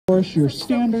brush your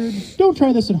standard. Don't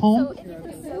try this at home.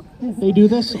 They do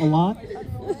this a lot.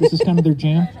 This is kind of their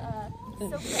jam. Soak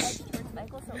the edge towards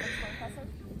Michael so it looks more impressive.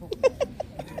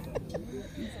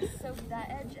 So soak that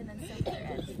edge and then soak their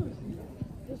edge.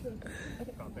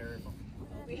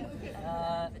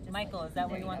 Michael, is that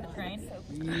where you want the train?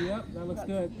 Yep, that looks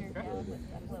good.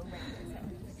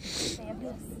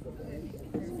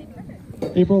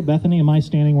 April, Bethany, am I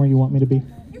standing where you want me to be?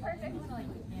 You're perfect.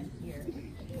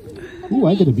 Ooh,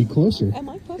 I gotta be closer. Am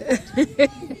I perfect?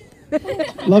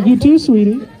 Love you too,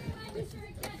 sweetie.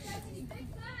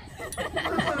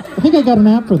 I think I got an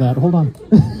app for that. Hold on.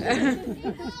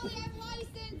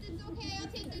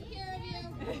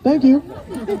 Thank you.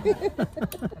 Okay, so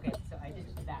I did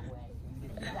it that way.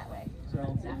 That way.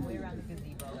 So that way around the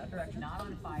gazebo. Not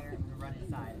on fire. Run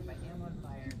inside. If I am on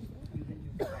fire, you hit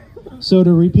fire. So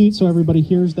to repeat, so everybody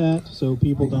hears that, so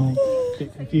people don't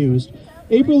get confused.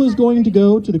 April is going to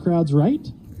go to the crowd's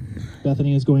right.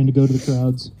 Bethany is going to go to the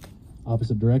crowd's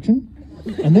opposite direction.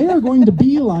 And they are going to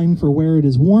beeline for where it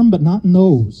is warm but not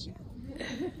nose.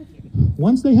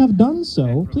 Once they have done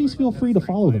so, please feel free to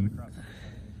follow them.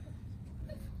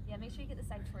 Yeah, make sure you get the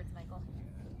side towards Michael.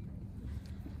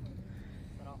 Is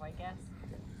that all white gas?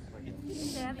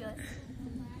 Fabulous.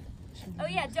 Oh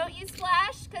yeah, don't use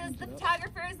flash because the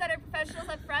photographers that are professionals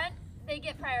up front, they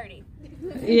get priority.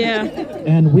 Yeah.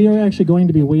 And we are actually going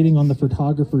to be waiting on the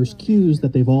photographer's cues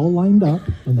that they've all lined up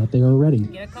and that they are ready.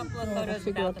 Get a couple of photos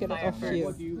without the fire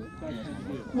first.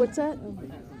 What's that?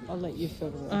 I'll let you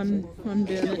film it. I'm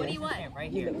doing What do it. you want?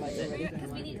 Right here. Because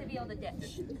we need to be able to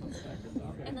ditch.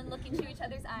 And then look into each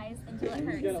other's eyes until it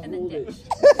hurts, and then ditch. This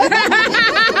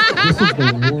is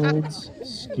the world's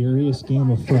scariest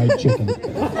game of fried chicken.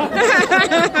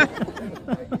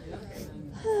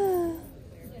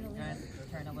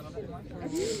 Turn a little bit more.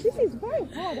 This is very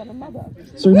hard on a mother.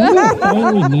 So remember that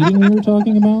family meeting we were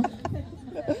talking about?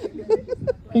 I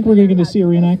think we're going to get to see a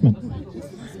reenactment.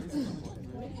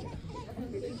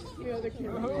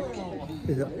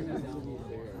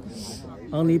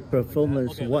 Only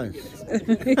performance once.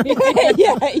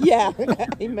 yeah.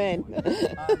 Amen.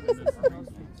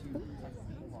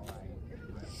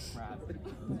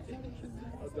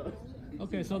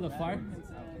 Okay, so the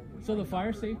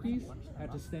fire safeties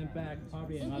have to stand back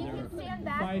probably another Stand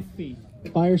back. 5 feet.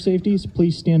 Fire safeties,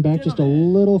 please stand back just a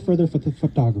little further for the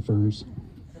photographers.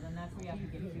 So then that's where you have to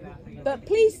get to after you. But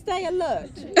please stay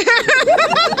alert.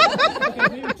 Okay,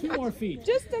 maybe 2 more feet.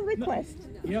 Just a request.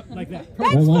 Yep, like that.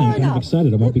 Right line, I'm kind of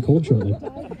excited. I won't be cold shortly. You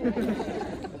can stand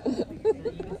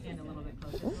a little bit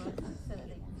closer to us so that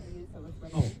they can see you. So let's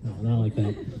let Oh, no, not like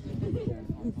that.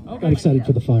 Okay. Got excited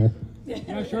for the fire.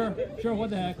 Yeah, sure. Sure, what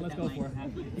the heck? Let's go for it.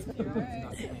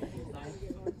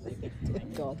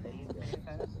 God.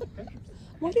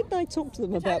 Why didn't I talk to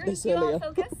them about this Do you all earlier?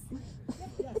 focus?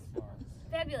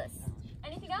 Fabulous.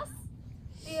 Anything else?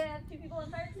 Do you have 2 people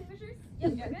on fire extinguishers?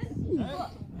 Yep, you're good. Cool.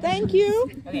 Thank you.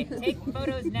 Okay, take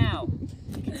photos now.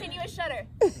 Continuous shutter.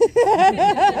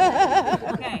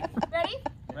 Okay, Ready?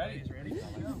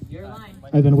 your line.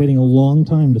 I've been waiting a long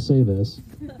time to say this.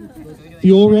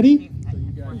 Fuel ready?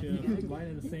 Right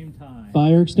at the same time.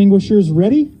 Fire extinguishers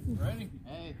ready?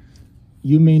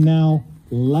 You may now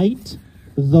light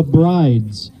the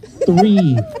brides.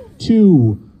 3,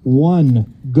 2,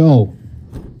 1, go.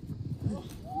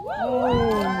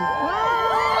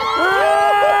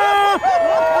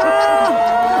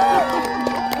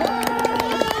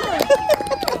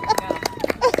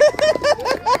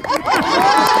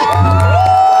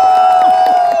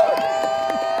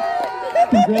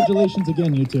 Congratulations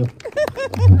again, you two.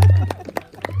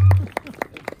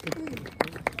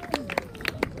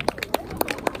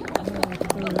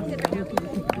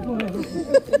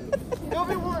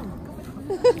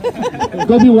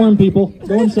 Go be warm, people.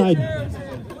 Go inside.